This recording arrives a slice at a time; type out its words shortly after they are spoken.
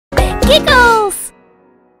Giggles!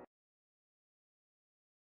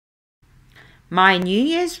 My New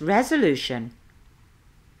Year's resolution.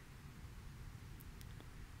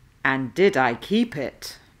 And did I keep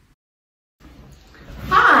it?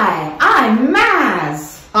 Hi, I'm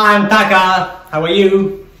Maz. I'm Taka. How are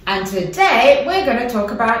you? And today we're going to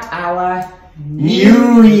talk about our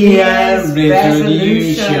New Year's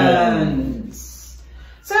resolutions.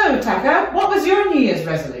 So, Taka, what was your New Year's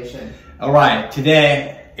resolution? Alright,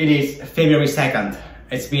 today it is February 2nd.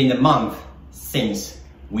 It's been a month since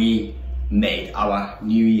we made our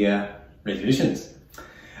New Year resolutions.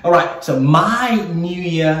 Alright, so my New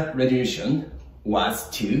Year resolution was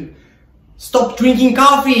to stop drinking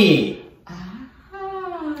coffee.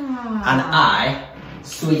 And I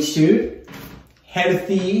switched to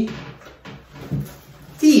healthy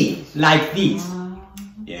tea like this.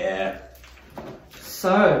 Yeah.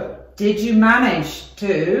 So, did you manage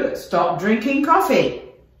to stop drinking coffee?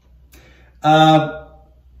 To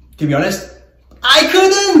be honest, I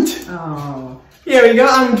couldn't. Oh. Here we go,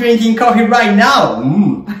 I'm drinking coffee right now.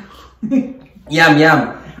 Yum,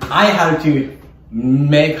 yum. I had to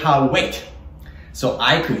make her wait so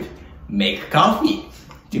I could make coffee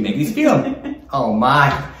to make this film. Oh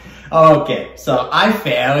my. Okay, so I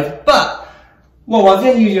failed, but what was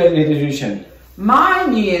your New Year's resolution? My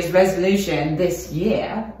New Year's resolution this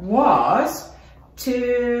year was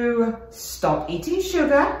to stop eating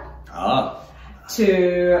sugar,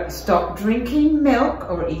 to stop drinking milk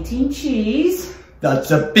or eating cheese.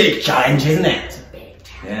 That's a big challenge, isn't it? It's a big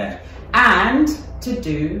challenge. Yeah. And to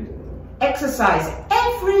do exercise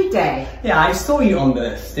every day. Yeah, I saw you on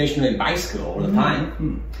the stationary bicycle all the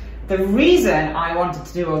time. The reason I wanted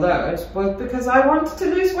to do all those was because I wanted to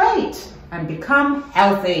lose weight and become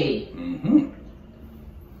healthy.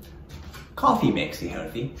 Coffee makes you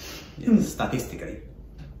healthy, statistically.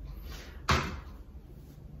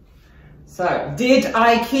 So, did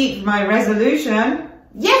I keep my resolution?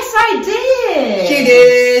 Yes, I did! She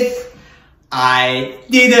did! I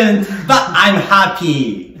didn't, but I'm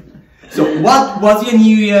happy. So what was your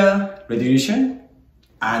New Year resolution?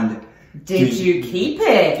 And did you keep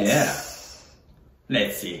it? Yeah.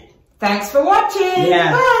 Let's see. Thanks for watching.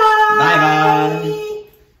 Yeah. Bye. Bye-bye.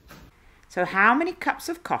 So how many cups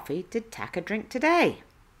of coffee did Taka drink today?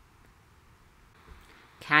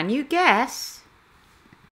 Can you guess?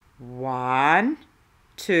 1,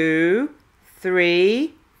 2,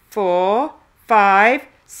 3, 4, 5,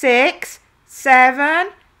 6,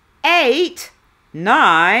 7, 8,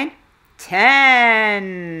 9,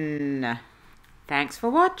 10. Thanks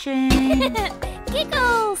for watching.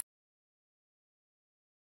 Giggles!